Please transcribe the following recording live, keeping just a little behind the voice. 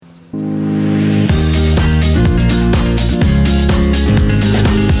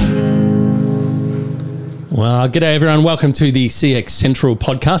Well, g'day everyone. Welcome to the CX Central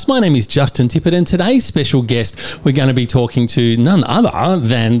podcast. My name is Justin Tippett, and today's special guest, we're going to be talking to none other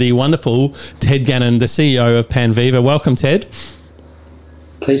than the wonderful Ted Gannon, the CEO of Panviva. Welcome, Ted.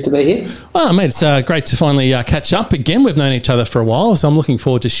 Pleased to be here. Well, mate, it's great to finally catch up again. We've known each other for a while, so I'm looking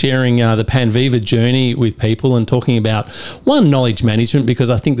forward to sharing the Panviva journey with people and talking about, one, knowledge management,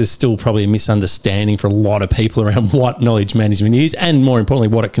 because I think there's still probably a misunderstanding for a lot of people around what knowledge management is and, more importantly,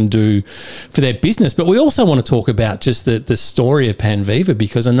 what it can do for their business. But we also want to talk about just the story of Panviva,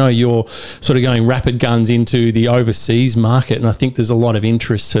 because I know you're sort of going rapid guns into the overseas market, and I think there's a lot of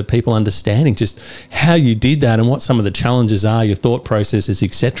interest for people understanding just how you did that and what some of the challenges are, your thought processes,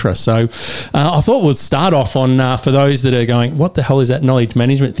 etc. So I thought we'd start off on, for those that are going, what the hell is that knowledge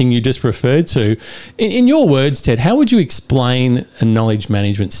management thing you just referred to? In your words, Ted, how would you explain a knowledge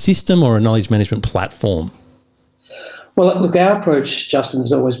management system or a knowledge management platform? Well, look, our approach, Justin,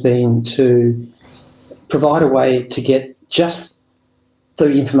 has always been to provide a way to get just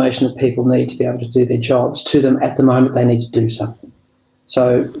the information that people need to be able to do their jobs to them at the moment they need to do something.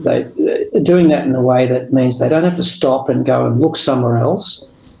 So they're doing that in a way that means they don't have to stop and go and look somewhere else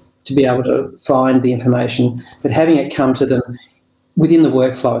to be able to find the information, but having it come to them within the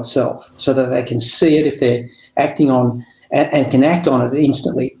workflow itself so that they can see it if they're acting on and can act on it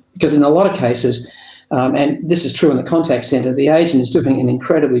instantly. Because in a lot of cases, and this is true in the contact centre, the agent is doing an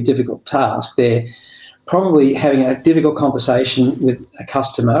incredibly difficult task. They're probably having a difficult conversation with a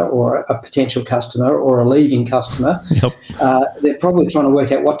customer or a potential customer or a leaving customer. Yep. They're probably trying to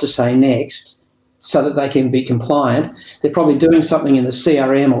work out what to say next so that they can be compliant. They're probably doing something in the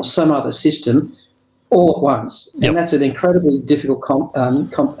CRM or some other system all at once. Yep. And that's an incredibly difficult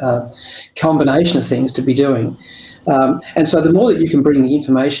combination of things to be doing. And so the more that you can bring the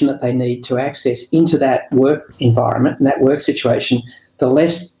information that they need to access into that work environment and that work situation, the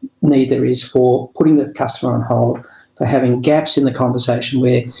less need there is for putting the customer on hold, for having gaps in the conversation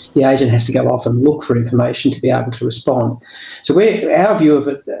where the agent has to go off and look for information to be able to respond. So our view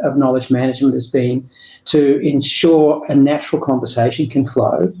of knowledge management has been to ensure a natural conversation can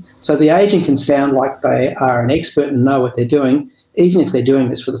flow so the agent can sound like they are an expert and know what they're doing, even if they're doing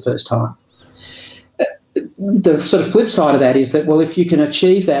this for the first time. The sort of flip side of that is that, well, if you can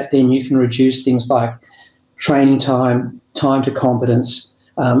achieve that, then you can reduce things like training time to competence,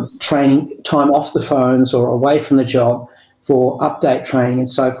 training time off the phones or away from the job for update training and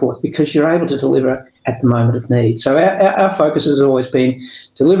so forth, because you're able to deliver at the moment of need. So our focus has always been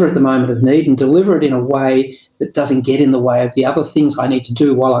deliver at the moment of need and deliver it in a way that doesn't get in the way of the other things I need to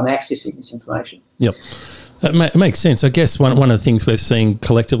do while I'm accessing this information. Yep. It makes sense. I guess one of the things we're seeing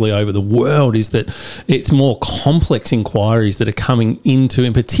collectively over the world is that it's more complex inquiries that are coming into,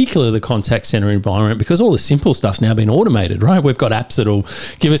 in particular, the contact center environment, because all the simple stuff's now been automated, right? We've got apps that'll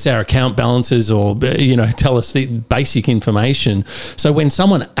give us our account balances or, tell us the basic information. So when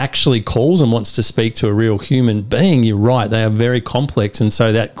someone actually calls and wants to speak to a real human being, you're right, they are very complex. And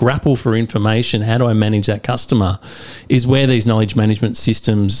so that grapple for information, how do I manage that customer, is where these knowledge management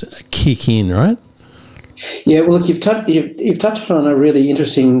systems kick in, right? Yeah, well, look, you've touched on a really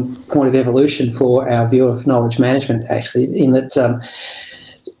interesting point of evolution for our view of knowledge management, actually, in that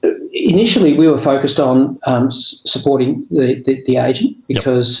initially we were focused on supporting the agent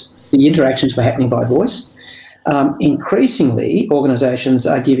because the interactions were happening by voice. Increasingly, organisations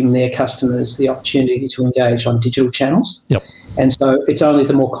are giving their customers the opportunity to engage on digital channels. Yep. And so it's only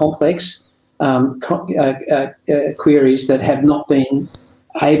the more complex queries that have not been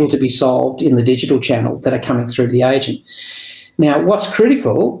able to be solved in the digital channel that are coming through the agent. Now, what's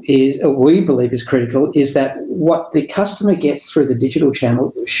critical is, or we believe is critical, is that what the customer gets through the digital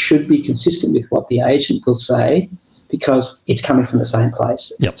channel should be consistent with what the agent will say, because it's coming from the same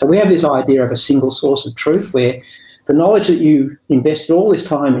place. Yep. So we have this idea of a single source of truth where the knowledge that you invested all this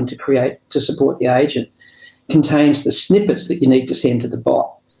time in to support the agent contains the snippets that you need to send to the bot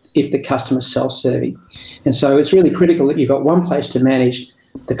if the customer's self-serving. And so it's really critical that you've got one place to manage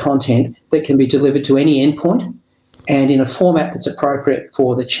the content that can be delivered to any endpoint and in a format that's appropriate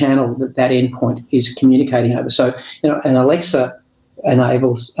for the channel that endpoint is communicating over. So, an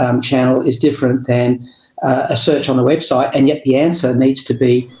Alexa-enabled channel is different than a search on the website, and yet the answer needs to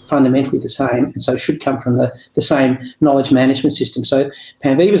be fundamentally the same, and so should come from the same knowledge management system. So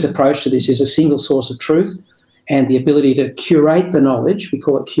Panviva's approach to this is a single source of truth and the ability to curate the knowledge, we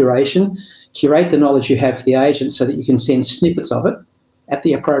call it curation, curate the knowledge you have for the agent so that you can send snippets of it at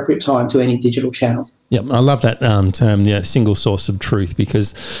the appropriate time to any digital channel. Yep, I love that term, single source of truth,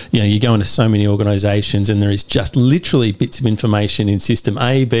 because you go into so many organisations and there is just literally bits of information in system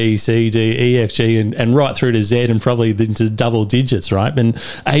A, B, C, D, E, F, G, and right through to Z, and probably into double digits, right? And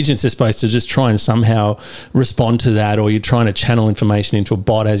agents are supposed to just try and somehow respond to that, or you're trying to channel information into a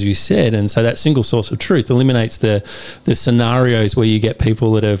bot, as you said. And so that single source of truth eliminates the scenarios where you get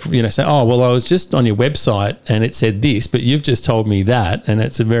people that have say, oh, well, I was just on your website and it said this, but you've just told me that, and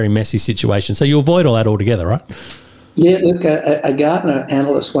it's a very messy situation. So you avoid all that altogether, right? Yeah, look, a Gartner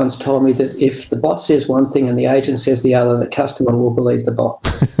analyst once told me that if the bot says one thing and the agent says the other, the customer will believe the bot.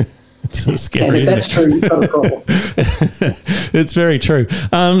 It's so scary, and if that's true, you've got a problem. It's very true.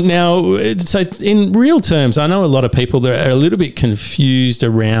 Now, so in real terms, I know a lot of people that are a little bit confused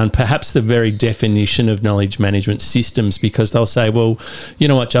around perhaps the very definition of knowledge management systems, because they'll say, well, you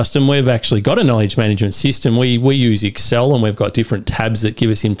know what, Justin, we've actually got a knowledge management system. We use Excel and we've got different tabs that give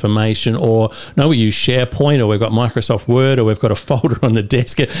us information, or no, we use SharePoint, or we've got Microsoft Word, or we've got a folder on the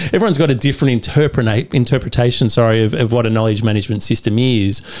desk. Everyone's got a different interpretation of what a knowledge management system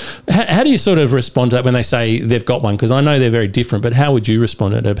is. How do you sort of respond to that when they say they've got one? Because I know they're very different, but how would you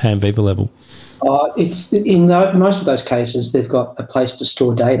respond at a PanViva level? It's in most of those cases, they've got a place to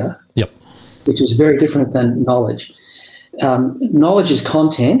store data. Yep. Which is very different than knowledge. Knowledge is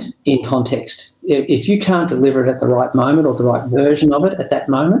content in context. If you can't deliver it at the right moment or the right version of it at that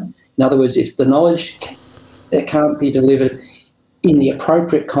moment, in other words, if the knowledge can't be delivered in the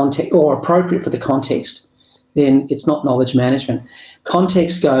appropriate context or appropriate for the context, then it's not knowledge management.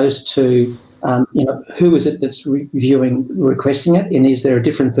 Context goes to, who is it that's requesting it, and is there a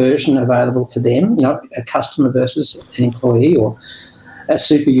different version available for them, a customer versus an employee, or a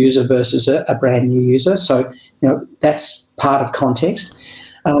super user versus a brand new user. So, that's part of context.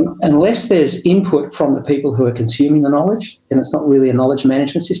 Unless there's input from the people who are consuming the knowledge, then it's not really a knowledge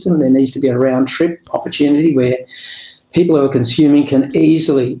management system. There needs to be a round trip opportunity where people who are consuming can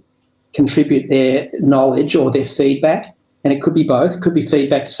easily contribute their knowledge or their feedback. And it could be both. It could be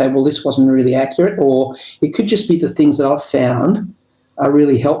feedback to say, well, this wasn't really accurate, or it could just be the things that I've found are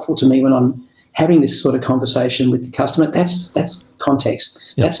really helpful to me when I'm having this sort of conversation with the customer. That's context.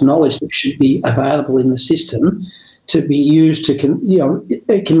 Yep. That's knowledge that should be available in the system to be used to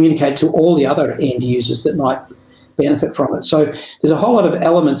communicate to all the other end users that might benefit from it. So there's a whole lot of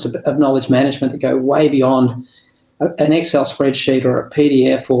elements of knowledge management that go way beyond an Excel spreadsheet or a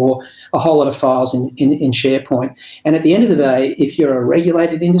PDF or a whole lot of files in SharePoint. And at the end of the day, if you're a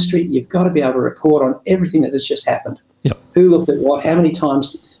regulated industry, you've got to be able to report on everything that has just happened. Yep. Who looked at what, how many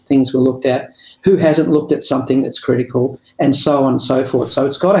times things were looked at, who hasn't looked at something that's critical, and so on and so forth. So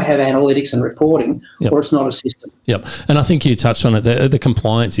it's got to have analytics and reporting, yep, or it's not a system. Yep. And I think you touched on it. The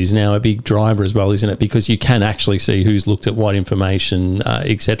compliance is now a big driver as well, isn't it? Because you can actually see who's looked at what information,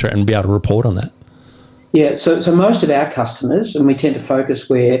 et cetera, and be able to report on that. Yeah, so most of our customers, and we tend to focus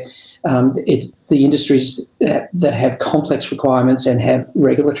where it's the industries that have complex requirements and have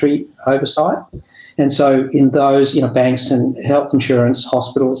regulatory oversight. And so in those, banks and health insurance,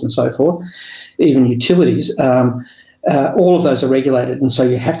 hospitals and so forth, even utilities, all of those are regulated. And so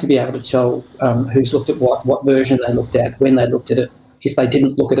you have to be able to tell who's looked at what version they looked at, when they looked at it, if they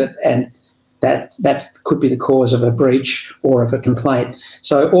didn't look at it, and that could be the cause of a breach or of a complaint.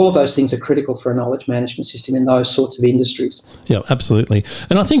 So all of those things are critical for a knowledge management system in those sorts of industries. Yeah, absolutely.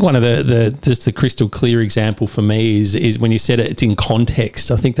 And I think one of the crystal clear example for me is when you said it's in context.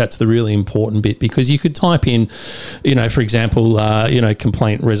 I think that's the really important bit, because you could type in, for example,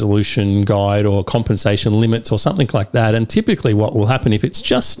 complaint resolution guide or compensation limits or something like that. And typically what will happen if it's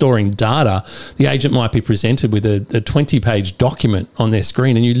just storing data, the agent might be presented with a 20-page document on their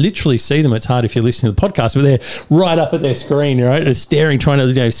screen, and you literally see them. It's hard if you're listening to the podcast, but they're right up at their screen, right? They're staring, trying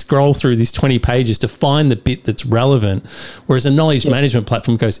to scroll through these 20 pages to find the bit that's relevant. Whereas a knowledge management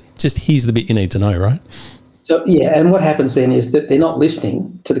platform goes, just here's the bit you need to know, right? So, and what happens then is that they're not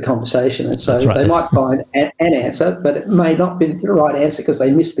listening to the conversation. And so they might find an answer, but it may not be the right answer because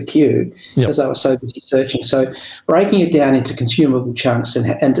they missed the cue because they were so busy searching. So breaking it down into consumable chunks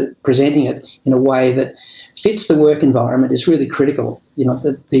and presenting it in a way that fits the work environment is really critical.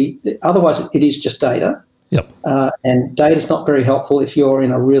 Otherwise it is just data. Yep. And data is not very helpful if you're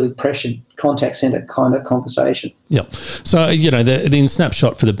in a really pressured contact center kind of conversation. Yep. So, the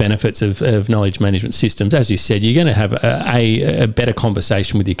snapshot for the benefits of knowledge management systems, as you said, you're going to have a better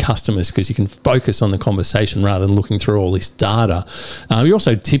conversation with your customers because you can focus on the conversation rather than looking through all this data. You're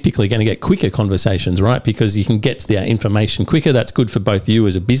also typically going to get quicker conversations, right? Because you can get to the information quicker. That's good for both you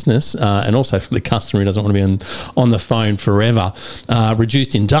as a business and also for the customer who doesn't want to be on the phone forever.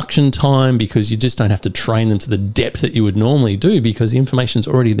 Reduced induction time because you just don't have to train them to the depth that you would normally do because the information's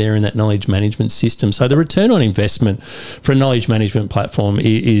already there in that knowledge management system. So the return on investment for a knowledge management platform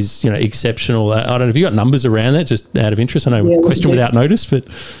is exceptional. I don't know if you got numbers around that, just out of interest. I know question without notice, but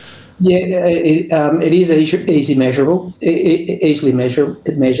it is easily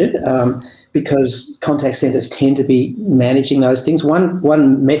measured. Because contact centres tend to be managing those things.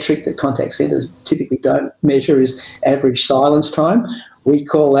 One metric that contact centres typically don't measure is average silence time. We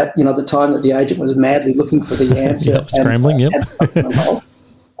call that, the time that the agent was madly looking for the answer. Scrambling,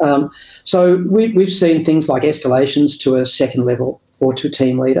 So we've seen things like escalations to a second level or to a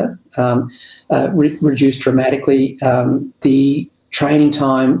team leader reduced dramatically. The training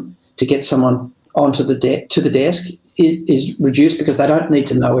time to get someone to the desk is reduced because they don't need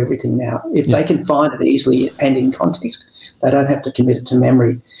to know everything now. If they can find it easily and in context, they don't have to commit it to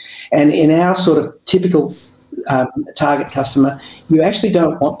memory. And in our sort of typical target customer, you actually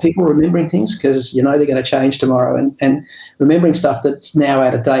don't want people remembering things because they're going to change tomorrow, and remembering stuff that's now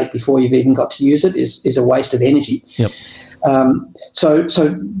out of date before you've even got to use it is a waste of energy. Yep. So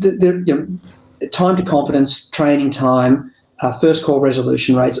the time to competence, training time, first call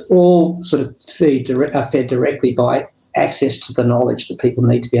resolution rates, all sort of are fed directly by access to the knowledge that people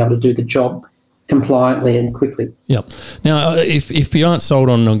need to be able to do the job compliantly and quickly. Yep. Now, if you aren't sold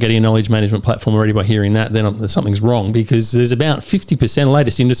on getting a knowledge management platform already by hearing that, then something's wrong, because there's about 50%, the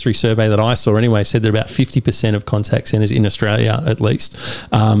latest industry survey that I saw anyway, said that about 50% of contact centres in Australia, at least,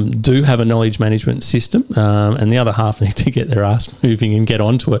 do have a knowledge management system, and the other half need to get their ass moving and get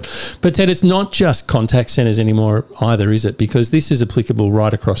onto it. But Ted, it's not just contact centres anymore either, is it? Because this is applicable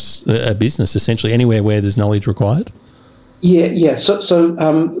right across a business, essentially anywhere where there's knowledge required. Yeah. So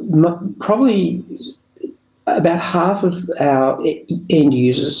probably about half of our end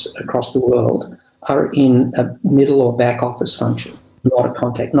users across the world are in a middle or back office function, not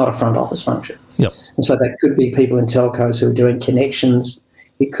a front office function. Yep. And so that could be people in telcos who are doing connections.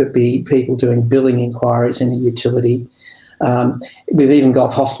 It could be people doing billing inquiries in the utility. We've even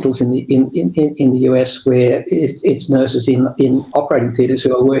got hospitals in the US where it's nurses in operating theatres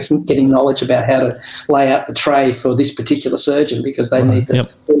who are getting knowledge about how to lay out the tray for this particular surgeon because they need the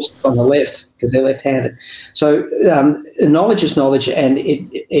person on the left because they're left-handed. So knowledge is knowledge, and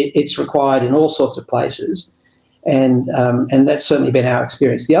it's required in all sorts of places, and that's certainly been our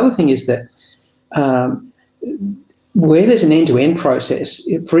experience. The other thing is that where there's an end-to-end process,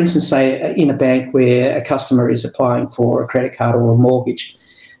 for instance, say in a bank where a customer is applying for a credit card or a mortgage,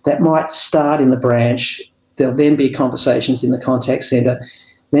 that might start in the branch. There'll then be conversations in the contact centre.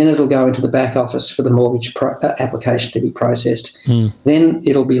 Then it'll go into the back office for the mortgage application to be processed. Then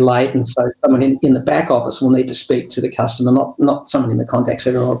it'll be late, and so someone in the back office will need to speak to the customer, not someone in the contact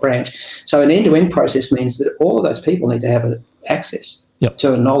centre or a branch. So an end-to-end process means that all of those people need to have access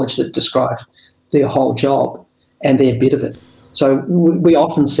to a knowledge that describes their whole job and their bit of it. So we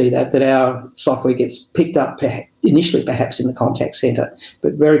often see that our software gets picked up initially perhaps in the contact centre,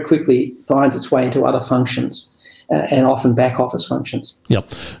 but very quickly finds its way into other functions and often back office functions.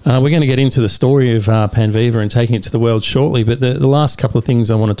 Yep. We're going to get into the story of Panviva and taking it to the world shortly, but the last couple of things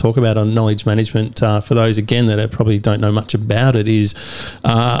I want to talk about on knowledge management, for those, again, that probably don't know much about it, is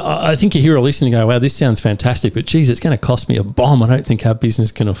I think you hear a listener go, wow, this sounds fantastic, but geez, it's going to cost me a bomb. I don't think our business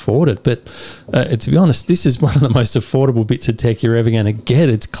can afford it. But to be honest, this is one of the most affordable bits of tech you're ever going to get.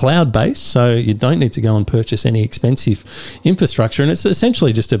 It's cloud-based, so you don't need to go and purchase any expensive infrastructure, and it's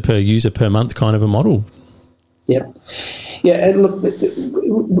essentially just a per user per month kind of a model. Yep. Yeah, and look,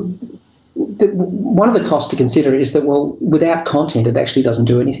 one of the costs to consider is that, well, without content, it actually doesn't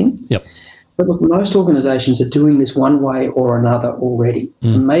do anything. Yep. But look, most organisations are doing this one way or another already,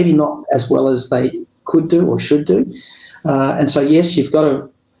 and maybe not as well as they could do or should do. And so, yes, you've got to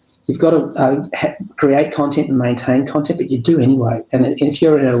create content and maintain content, but you do anyway. And if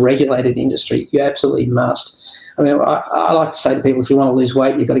you're in a regulated industry, you absolutely must. I mean, I like to say to people, if you want to lose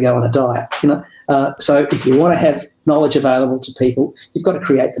weight, you've got to go on a diet. So if you want to have knowledge available to people, you've got to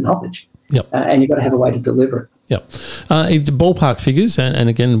create the knowledge. Yep. And you've got to have a way to deliver it. Yep. It's ballpark figures, and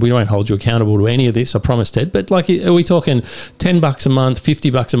again, we won't hold you accountable to any of this, I promise, Ted, but like, are we talking $10 a month,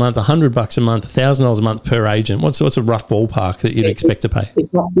 $50 a month, $100 a month, $1,000 a month per agent? What's a rough ballpark that you'd expect to pay?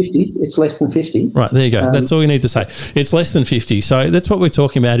 It's not 50, it's less than 50. Right, there you go. That's all you need to say. It's less than 50. So that's what we're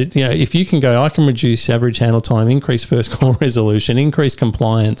talking about. If you can go, I can reduce average handle time, increase first call resolution, increase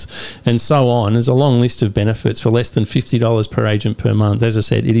compliance, and so on. There's a long list of benefits for less than $50 per agent per month. As I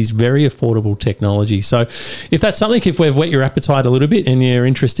said, it is very affordable technology. So if if that's something, if we've whet your appetite a little bit and you're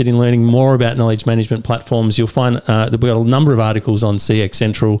interested in learning more about knowledge management platforms, you'll find that we've got a number of articles on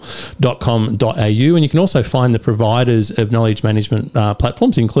cxcentral.com.au, and you can also find the providers of knowledge management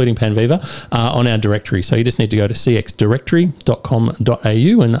platforms, including Panviva, on our directory. So you just need to go to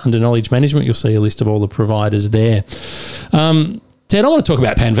cxdirectory.com.au, and under knowledge management, you'll see a list of all the providers there. Ted, I want to talk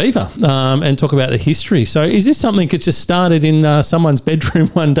about Panviva and talk about the history. So is this something that just started in someone's bedroom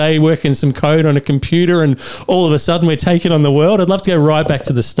one day, working some code on a computer, and all of a sudden we're taking on the world? I'd love to go right back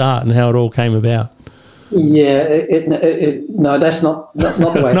to the start and how it all came about. Yeah, no, that's not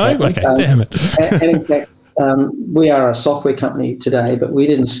the way. No? Okay, damn it. And in fact, we are a software company today, but we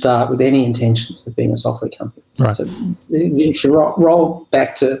didn't start with any intentions of being a software company. Right. So if you roll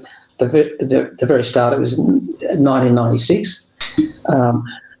back to the very start, it was 1996.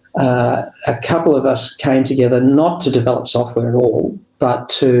 A couple of us came together not to develop software at all, but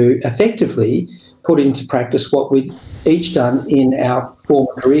to effectively put into practice what we'd each done in our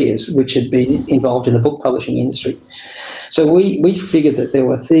former careers, which had been involved in the book publishing industry. So we figured that there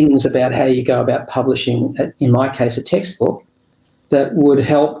were things about how you go about publishing, in my case, a textbook, that would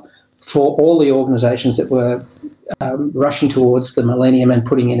help for all the organisations that were rushing towards the millennium and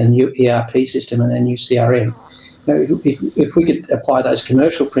putting in a new ERP system and a new CRM. If we could apply those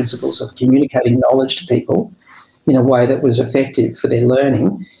commercial principles of communicating knowledge to people in a way that was effective for their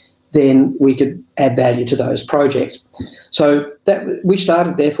learning, then we could add value to those projects. So that we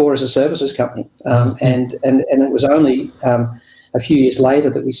started, therefore, as a services company, and it was only a few years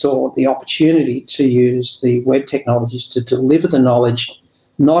later that we saw the opportunity to use the web technologies to deliver the knowledge,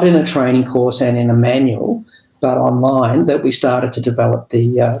 not in a training course and in a manual, but online, that we started to develop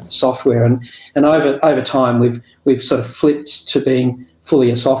the software. And over time, we've sort of flipped to being fully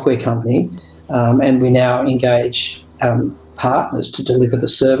a software company, and we now engage partners to deliver the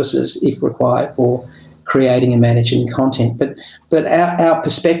services, if required, for creating and managing content. But our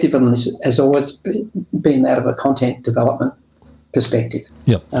perspective on this has always been that of a content development perspective.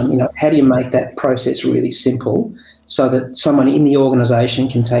 Yep. How do you make that process really simple so that someone in the organisation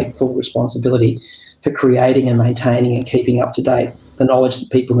can take full responsibility for creating and maintaining and keeping up to date the knowledge that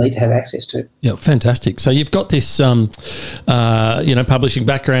people need to have access to. Yeah, fantastic. So you've got this, publishing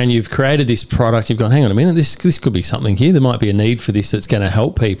background. You've created this product. You've gone, hang on a minute, this could be something here. There might be a need for this that's going to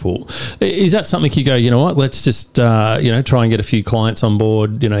help people. Is that something you go, you know what? Let's just try and get a few clients on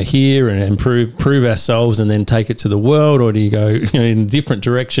board, here and prove ourselves, and then take it to the world? Or do you go in a different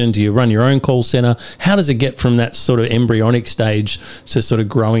direction? Do you run your own call center? How does it get from that sort of embryonic stage to sort of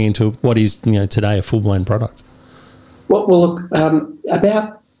growing into what is today a full-blown product? Well, look,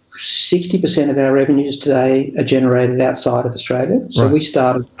 about 60% of our revenues today are generated outside of Australia. So Right. We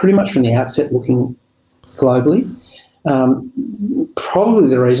started pretty much from the outset looking globally. Probably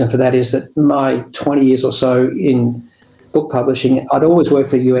the reason for that is that my 20 years or so in book publishing, I'd always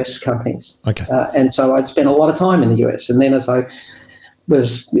worked for US companies. Okay. And so I'd spent a lot of time in the US. And then as I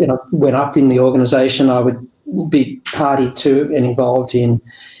was, went up in the organisation, I would be party to and involved in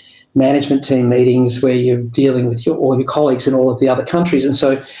management team meetings where you're dealing with all your colleagues in all of the other countries. And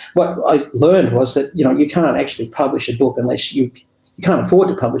so what I learned was that, you can't actually publish a book unless you can't afford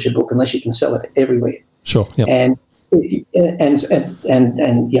to publish a book unless you can sell it everywhere. Sure. Yep. And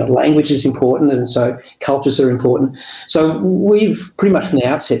language is important, and so cultures are important. So we've pretty much from the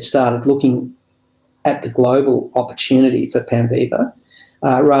outset started looking at the global opportunity for Panviva,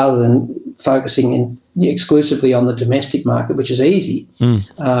 rather than focusing exclusively on the domestic market, which is easy.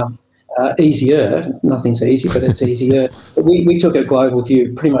 Easier. Nothing's easy, but it's easier. But we took a global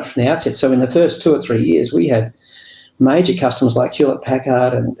view pretty much from the outset. So in the first 2 or 3 years, we had major customers like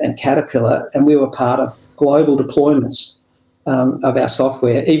Hewlett-Packard and Caterpillar, and we were part of global deployments of our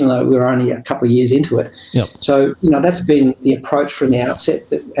software, even though we were only a couple of years into it. Yep. So, that's been the approach from the outset,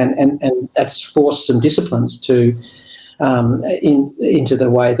 and that's forced some disciplines to into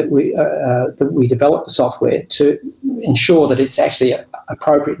the way that we develop the software to ensure that it's actually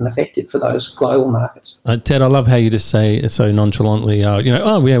appropriate and effective for those global markets. Ted, I love how you just say it so nonchalantly,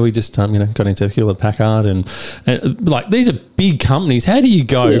 we just got into Hewlett-Packard and like these are big companies. How do you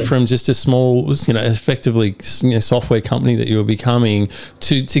go from just a small, effectively software company that you were becoming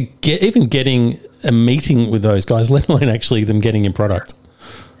to getting a meeting with those guys, let alone actually them getting your product?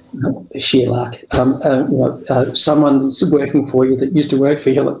 Sheer luck. Someone that's working for you that used to work for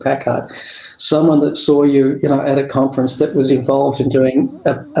Hewlett-Packard, someone that saw you, at a conference that was involved in doing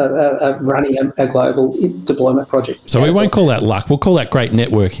running a global deployment project. So we won't call that luck. We'll call that great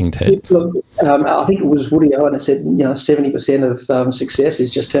networking, Ted. Look, I think it was Woody Allen that said, 70% of success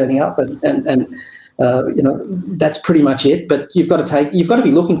is just turning up, and that's pretty much it. But you've got to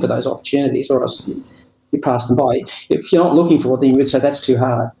be looking for those opportunities, or else you pass them by. If you're not looking for it, then you would say that's too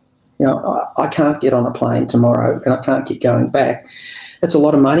hard. I can't get on a plane tomorrow and I can't keep going back. It's a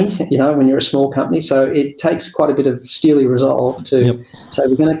lot of money, when you're a small company. So it takes quite a bit of steely resolve to say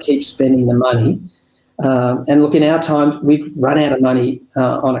we're going to keep spending the money. And look, in our time, we've run out of money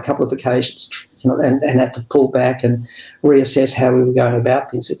on a couple of occasions, and had to pull back and reassess how we were going about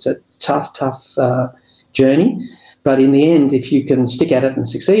things. It's a tough journey. But in the end, if you can stick at it and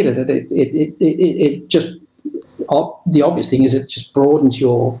succeed at it just the obvious thing is it just broadens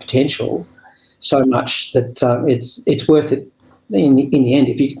your potential so much that it's worth it in the end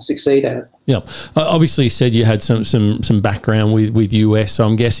if you can succeed at it. Yeah. Obviously, you said you had some background with US, so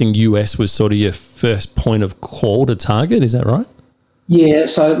I'm guessing US was sort of your first point of call to target. Is that right? Yeah,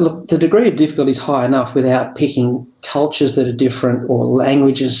 so look, the degree of difficulty is high enough without picking cultures that are different or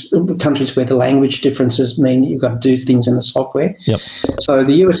languages, countries where the language differences mean that you've got to do things in the software. Yep. So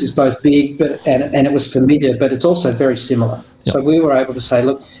the US is both big and it was familiar, but it's also very similar. Yep. So we were able to say,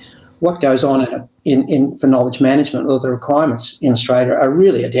 look, what goes on in for knowledge management, or the requirements in Australia are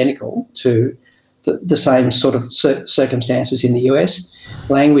really identical to the same sort of circumstances in the US.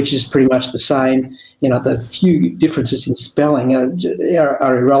 Language is pretty much the same. The few differences in spelling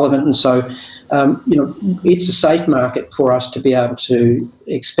are irrelevant. And so, it's a safe market for us to be able to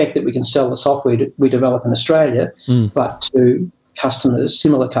expect that we can sell the software we develop in Australia, but to customers,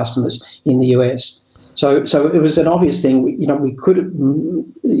 similar customers in the US. So it was an obvious thing. We could,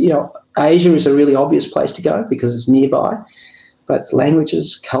 Asia is a really obvious place to go because it's nearby. But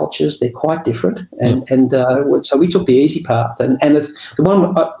languages, cultures, they're quite different. And so we took the easy path. And the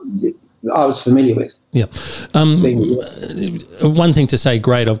one I was familiar with. Yeah. One thing to say,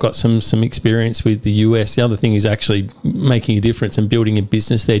 great, I've got some experience with the US. The other thing is actually making a difference and building a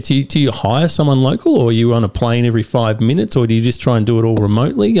business there. Do you hire someone local, or are you on a plane every 5 minutes, or do you just try and do it all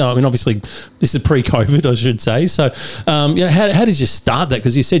remotely? I mean, obviously, this is pre-COVID, I should say. So, how did you start that?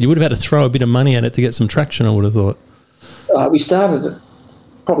 Because you said you would have had to throw a bit of money at it to get some traction, I would have thought. We started it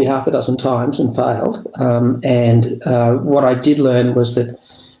probably half a dozen times and failed. And what I did learn was that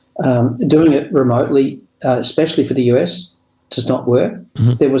doing it remotely, especially for the US, does not work.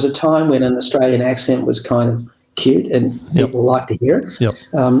 Mm-hmm. There was a time when an Australian accent was kind of cute and people liked to hear it. Yep.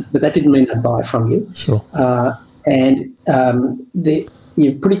 But that didn't mean they'd buy from you. Sure.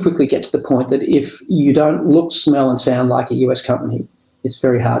 You pretty quickly get to the point that if you don't look, smell and sound like a US company, it's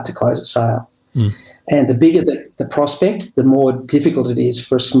very hard to close a sale. Mm. And the bigger the prospect, the more difficult it is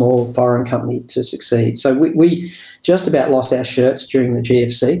for a small foreign company to succeed. So we just about lost our shirts during the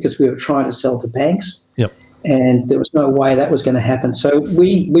GFC because we were trying to sell to banks. Yep. And there was no way that was going to happen. So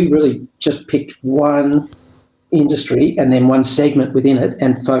we really just picked one industry and then one segment within it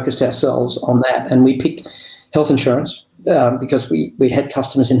and focused ourselves on that. And we picked health insurance because we had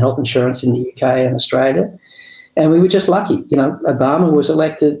customers in health insurance in the UK and Australia. And we were just lucky. Obama was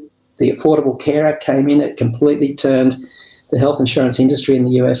elected. The Affordable Care Act came in. It completely turned the health insurance industry in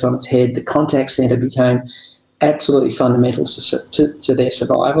the US on its head. The contact centre became absolutely fundamental to their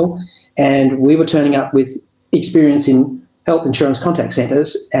survival. And we were turning up with experience in health insurance contact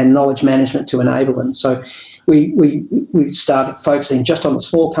centres and knowledge management to enable them. So we started focusing just on the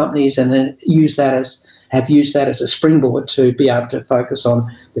small companies and then have used that as a springboard to be able to focus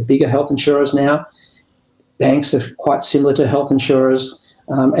on the bigger health insurers now. Banks are quite similar to health insurers.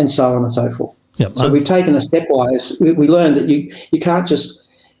 And so on and so forth. Yep. So we've taken a stepwise. We learned that you can't just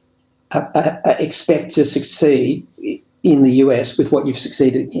expect to succeed in the US with what you've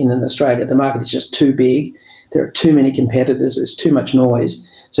succeeded in Australia. The market is just too big. There are too many competitors. There's too much noise.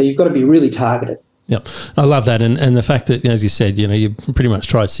 So you've got to be really targeted. Yep. I love that. And the fact that, as you said, you pretty much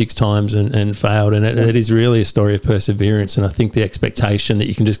tried 6 times and failed. And it is really a story of perseverance. And I think the expectation that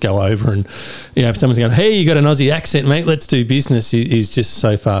you can just go over and, if someone's going, hey, you got an Aussie accent, mate, let's do business, is just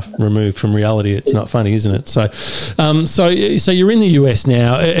so far removed from reality. It's not funny, isn't it? So you're in the US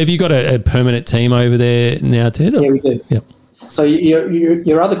now. Have you got a permanent team over there now, Ted? Yeah, we do. Yep. So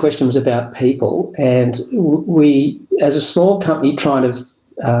your other question was about people. And we, as a small company trying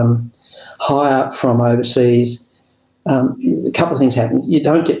to hire from overseas, a couple of things happen. You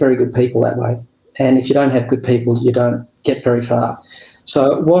don't get very good people that way. And if you don't have good people, you don't get very far.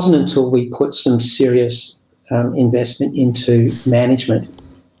 So it wasn't until we put some serious investment into management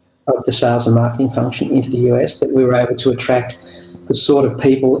of the sales and marketing function into the US that we were able to attract the sort of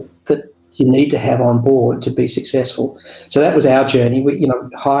people that you need to have on board to be successful. So that was our journey.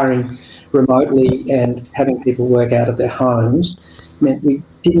 Hiring remotely and having people work out of their homes meant we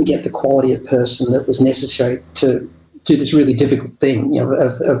didn't get the quality of person that was necessary to do this really difficult thing,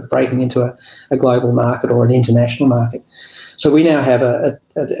 of breaking into a global market or an international market. So we now have a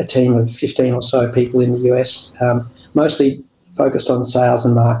team of 15 or so people in the US, mostly focused on sales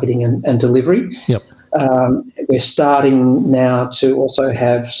and marketing and delivery. Yep. We're starting now to also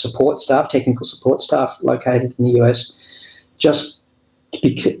have support staff, technical support staff located in the US, just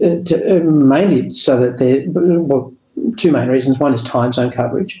mainly so that two main reasons. One is time zone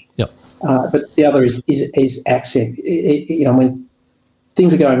coverage. Yep. But the other is accent. When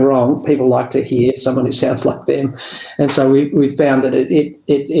things are going wrong, people like to hear someone who sounds like them, and so we've found that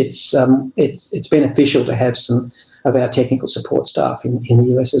it's beneficial to have some of our technical support staff in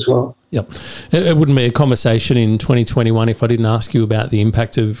the US as well. Yep. It wouldn't be a conversation in 2021 if I didn't ask you about the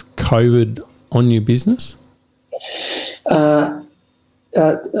impact of COVID on your business. I'm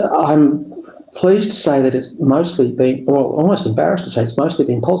pleased to say that it's mostly been, well, almost embarrassed to say it's mostly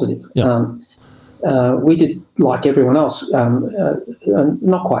been positive. Yep. We did, like everyone else,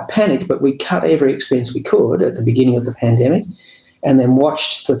 not quite panicked, but we cut every expense we could at the beginning of the pandemic, and then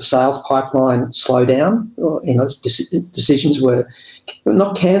watched the sales pipeline slow down. Decisions were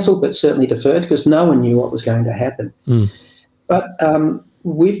not cancelled, but certainly deferred, because no one knew what was going to happen. But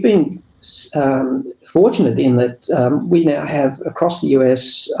we've been fortunate in that we now have across the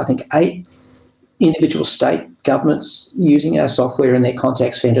US, I think, 8 individual state governments using our software in their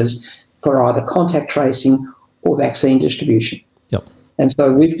contact centres for either contact tracing or vaccine distribution. Yep. And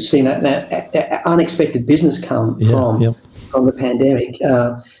so we've seen that unexpected business come from the pandemic,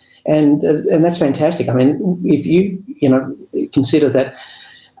 and that's fantastic. I mean, if you consider that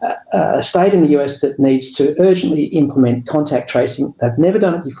a state in the US that needs to urgently implement contact tracing, they've never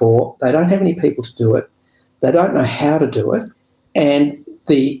done it before, they don't have any people to do it, they don't know how to do it, and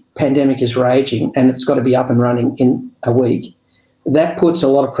the pandemic is raging and it's got to be up and running in a week, that puts a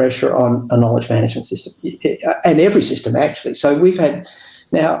lot of pressure on a knowledge management system, and every system actually. So we've had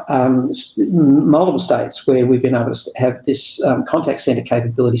now multiple states where we've been able to have this contact centre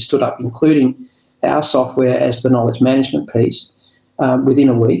capability stood up, including our software as the knowledge management piece, within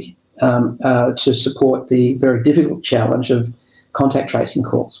a week, to support the very difficult challenge of contact tracing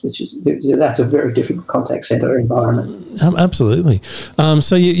calls, that's a very difficult contact centre environment. Absolutely.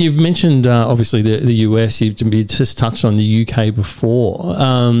 So you've mentioned obviously the US. You just touched on the UK before.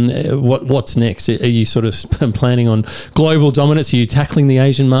 What's next? Are you sort of planning on global dominance? Are you tackling the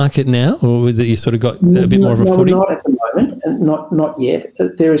Asian market now, or that you sort of got a bit more of a footing? Not at the moment, not yet.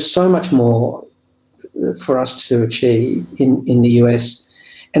 There is so much more for us to achieve in the US,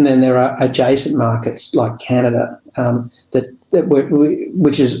 and then there are adjacent markets like Canada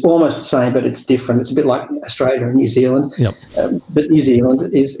which is almost the same, but it's different. It's a bit like Australia and New Zealand. Yep. But New Zealand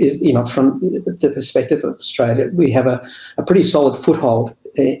is from the perspective of Australia, we have a pretty solid foothold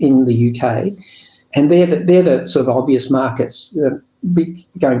in the UK, and they're the sort of obvious markets.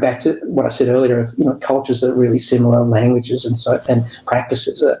 Going back to what I said earlier, of cultures that are really similar, languages and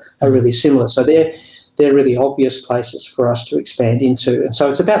practices are really similar. So they're really obvious places for us to expand into. And so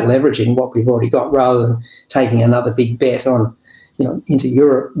it's about leveraging what we've already got rather than taking another big bet on, into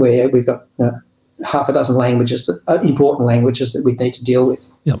Europe, where we've got half a dozen languages, important languages that we need to deal with.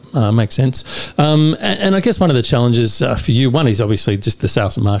 Yep, makes sense. And I guess one of the challenges for you, one is obviously just the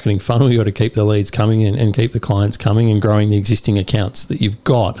sales and marketing funnel. You've got to keep the leads coming and keep the clients coming and growing the existing accounts that you've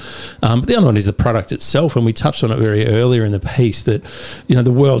got. But the other one is the product itself. And we touched on it very earlier in the piece that,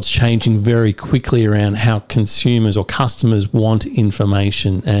 the world's changing very quickly around how consumers or customers want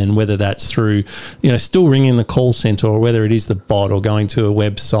information, and whether that's through, still ringing the call center, or whether it is the bot, or going to a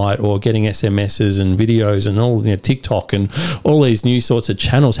website, or getting SMSs and videos and all, TikTok and all these new sorts of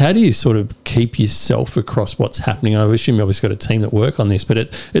channels. How do you sort of keep yourself across what's happening? I assume you've obviously got a team that work on this, but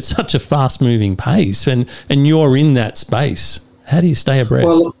it's such a fast moving pace, and you're in that space. How do you stay abreast?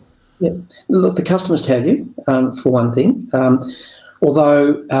 Well, look, the customers tell you, for one thing,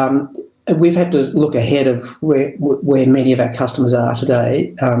 although we've had to look ahead of where many of our customers are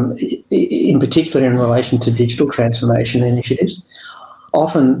today, in particular in relation to digital transformation initiatives.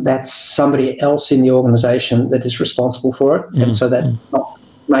 Often that's somebody else in the organisation that is responsible for it, and so that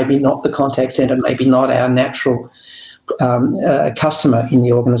maybe not the contact centre, maybe not our natural customer in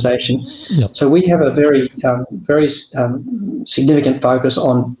the organisation. Yep. So we have a very significant focus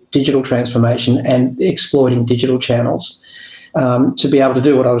on digital transformation and exploiting digital channels to be able to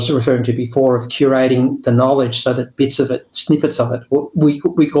do what I was referring to before, of curating the knowledge so that bits of it, snippets of it,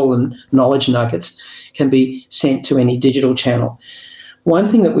 we call them knowledge nuggets, can be sent to any digital channel. One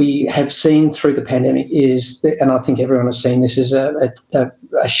thing that we have seen through the pandemic is, and I think everyone has seen this, is a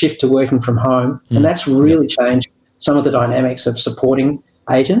shift to working from home, and that's really changed some of the dynamics of supporting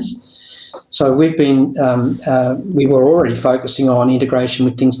agents. So we've been, we were already focusing on integration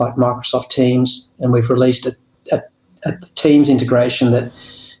with things like Microsoft Teams, and we've released a Teams integration that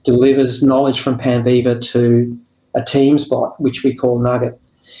delivers knowledge from Panviva to a Teams bot, which we call Nugget.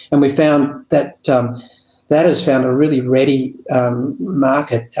 And we found that that has found a really ready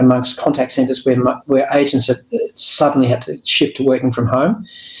market amongst contact centres where agents have suddenly had to shift to working from home.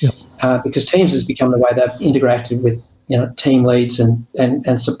 Yep. Because Teams has become the way they've interacted with team leads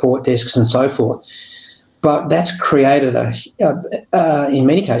and support desks and so forth. But that's created in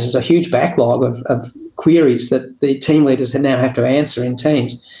many cases, a huge backlog of queries that the team leaders now have to answer in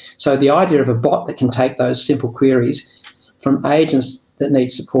Teams. So the idea of a bot that can take those simple queries from agents that need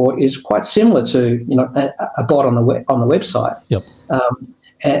support is quite similar to a bot on the website. Yep.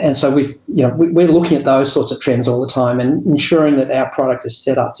 And so we're looking at those sorts of trends all the time and ensuring that our product is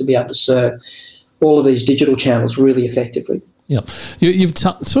set up to be able to serve all of these digital channels really effectively. Yeah, you've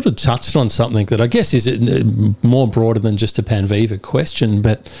sort of touched on something that I guess is more broader than just a Panviva question,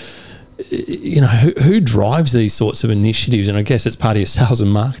 but who drives these sorts of initiatives? And I guess it's part of your sales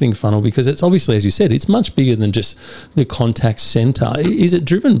and marketing funnel, because it's obviously, as you said, it's much bigger than just the contact center. Is it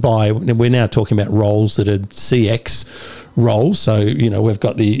driven by, we're now talking about roles that are CX roles, so we've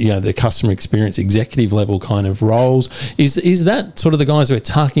got the customer experience executive level kind of roles. Is that sort of the guys we're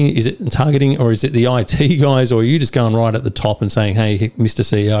targeting, or is it the IT guys, or are you just going right at the top and saying, hey, Mr.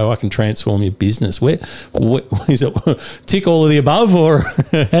 CEO, I can transform your business? Where is it? Tick all of the above, or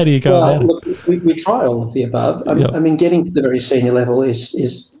how do you go about it? Look, we try all of the above. Yep. I mean, getting to the very senior level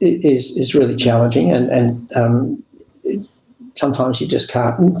is really challenging, and sometimes you just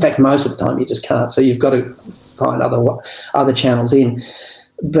can't. In fact, most of the time you just can't. So you've got to find other channels in.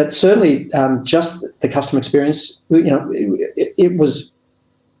 But certainly, just the customer experience, it was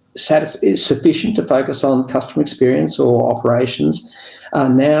sufficient to focus on customer experience or operations.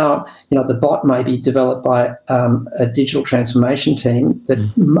 Now, the bot may be developed by a digital transformation team that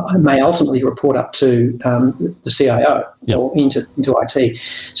may ultimately report up to the CIO. Yep. Or into IT.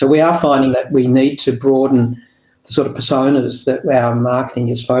 So we are finding that we need to broaden the sort of personas that our marketing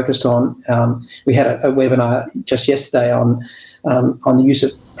is focused on. We had a webinar just yesterday on the use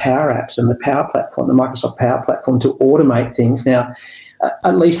of Power Apps and the Power Platform, the Microsoft Power Platform, to automate things. Now,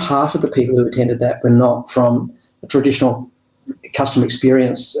 at least half of the people who attended that were not from a traditional customer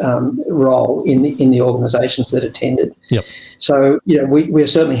experience role in the organisations that attended. Yep. So, we're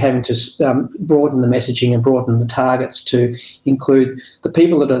certainly having to broaden the messaging and broaden the targets to include the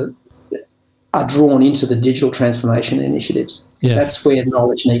people that are drawn into the digital transformation initiatives. Yeah. That's where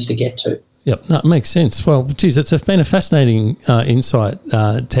knowledge needs to get to. Yep, that makes sense. Well, geez, it's been a fascinating insight,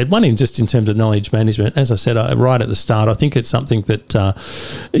 Ted. One, in terms of knowledge management, as I said right at the start, I think it's something that,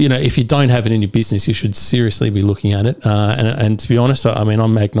 if you don't have it in your business, you should seriously be looking at it. And to be honest, I mean,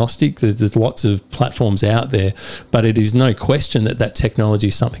 I'm agnostic. There's lots of platforms out there, but it is no question that technology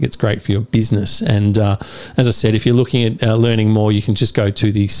is something that's great for your business. And as I said, if you're looking at learning more, you can just go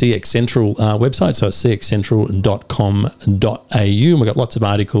to the CX Central website. So it's cxcentral.com.au, and we've got lots of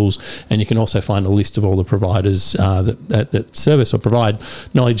articles, and you can also find a list of all the providers that service or provide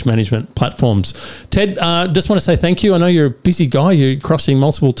knowledge management platforms. Ted, just want to say thank you. I know you're a busy guy. You're crossing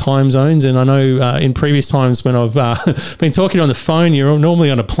multiple time zones, and I know in previous times when I've been talking on the phone, you're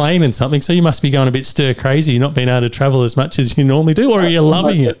normally on a plane and something, so you must be going a bit stir crazy. You're not being able to travel as much as you normally do, or are you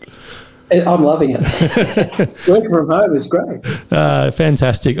loving it? I'm loving it. Working from home is great.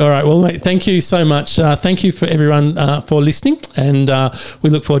 Fantastic. All right. Well, mate, thank you so much. Thank you for everyone for listening. And we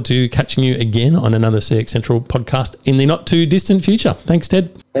look forward to catching you again on another CX Central podcast in the not too distant future. Thanks,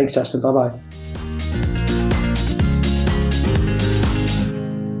 Ted. Thanks, Justin. Bye-bye.